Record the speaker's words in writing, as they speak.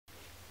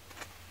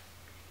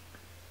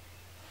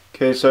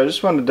Okay, so I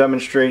just wanted to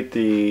demonstrate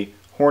the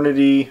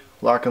Hornady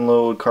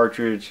Lock-N-Load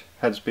Cartridge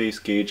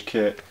Headspace Gage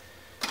kit.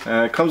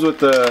 It comes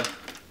with a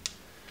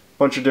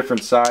bunch of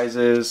different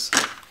sizes,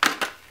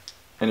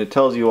 and it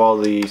tells you all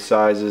the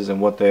sizes and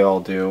what they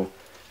all do.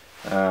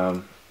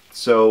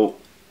 So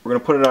we're going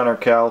to put it on our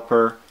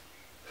caliper.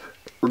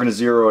 We're going to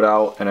zero it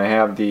out, and I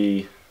have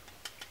the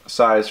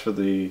size for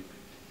the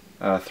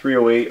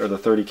 308 or the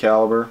 30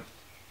 caliber.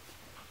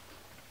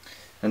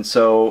 And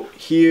so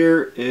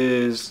here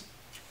is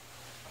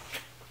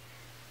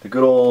the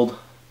good old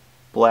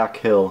Black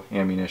Hill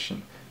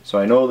ammunition. So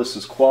I know this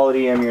is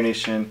quality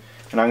ammunition,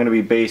 and I'm going to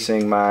be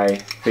basing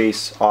my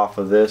base off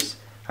of this.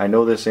 I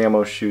know this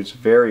ammo shoots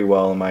very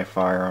well in my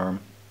firearm.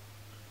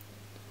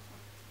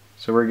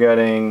 So we're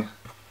getting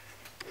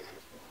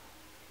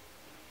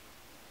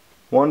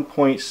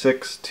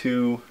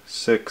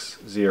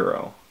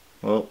 1.6260.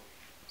 Well,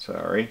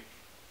 sorry.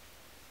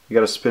 You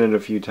got to spin it a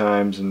few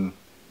times and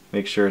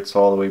make sure it's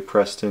all the way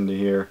pressed into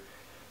here.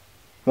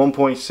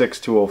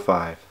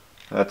 1.6205.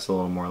 That's a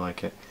little more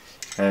like it.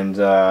 And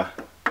I'll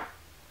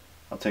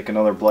take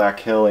another Black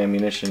Hill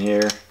ammunition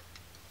here.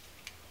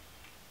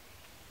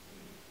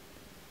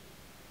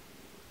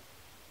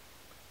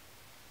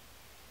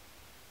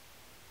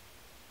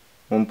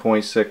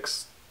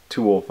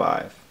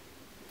 .6205.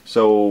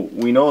 So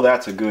we know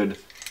that's a good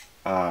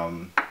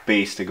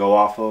base to go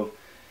off of.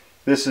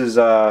 This is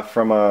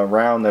from a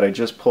round that I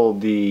just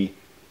pulled the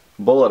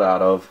bullet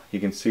out of. You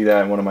can see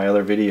that in one of my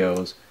other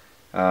videos.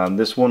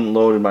 This wouldn't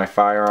load in my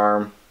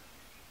firearm,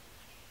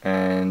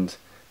 and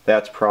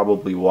that's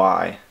probably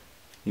why.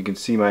 You can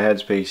see my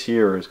headspace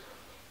here is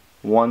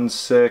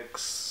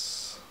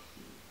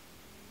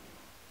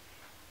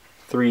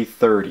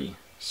 16330.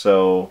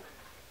 So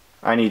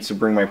I need to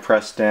bring my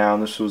press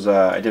down. This was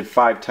I did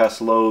 5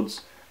 test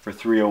loads for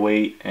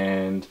 308,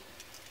 and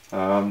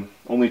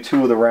only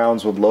 2 of the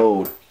rounds would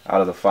load out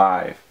of the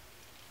 5.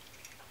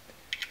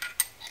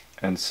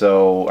 And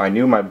so I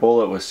knew my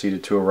bullet was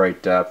seated to a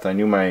right depth. I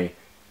knew my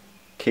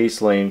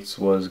case length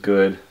was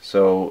good,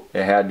 so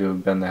it had to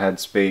have been the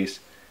headspace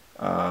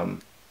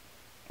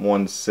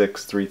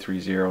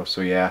 16330. So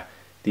yeah,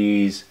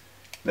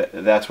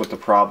 that's what the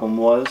problem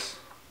was.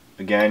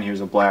 Again,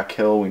 here's a Black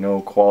Hill. We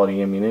know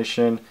quality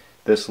ammunition.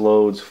 This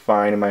loads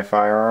fine in my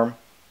firearm.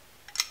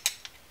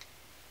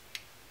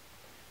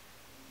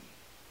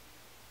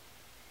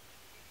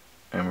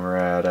 And we're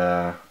at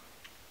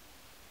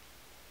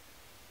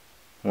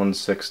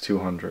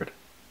 16200.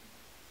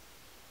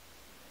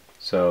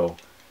 So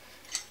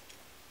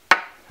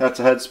that's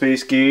a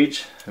headspace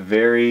gauge. A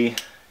very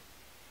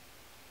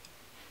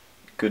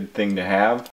good thing to have.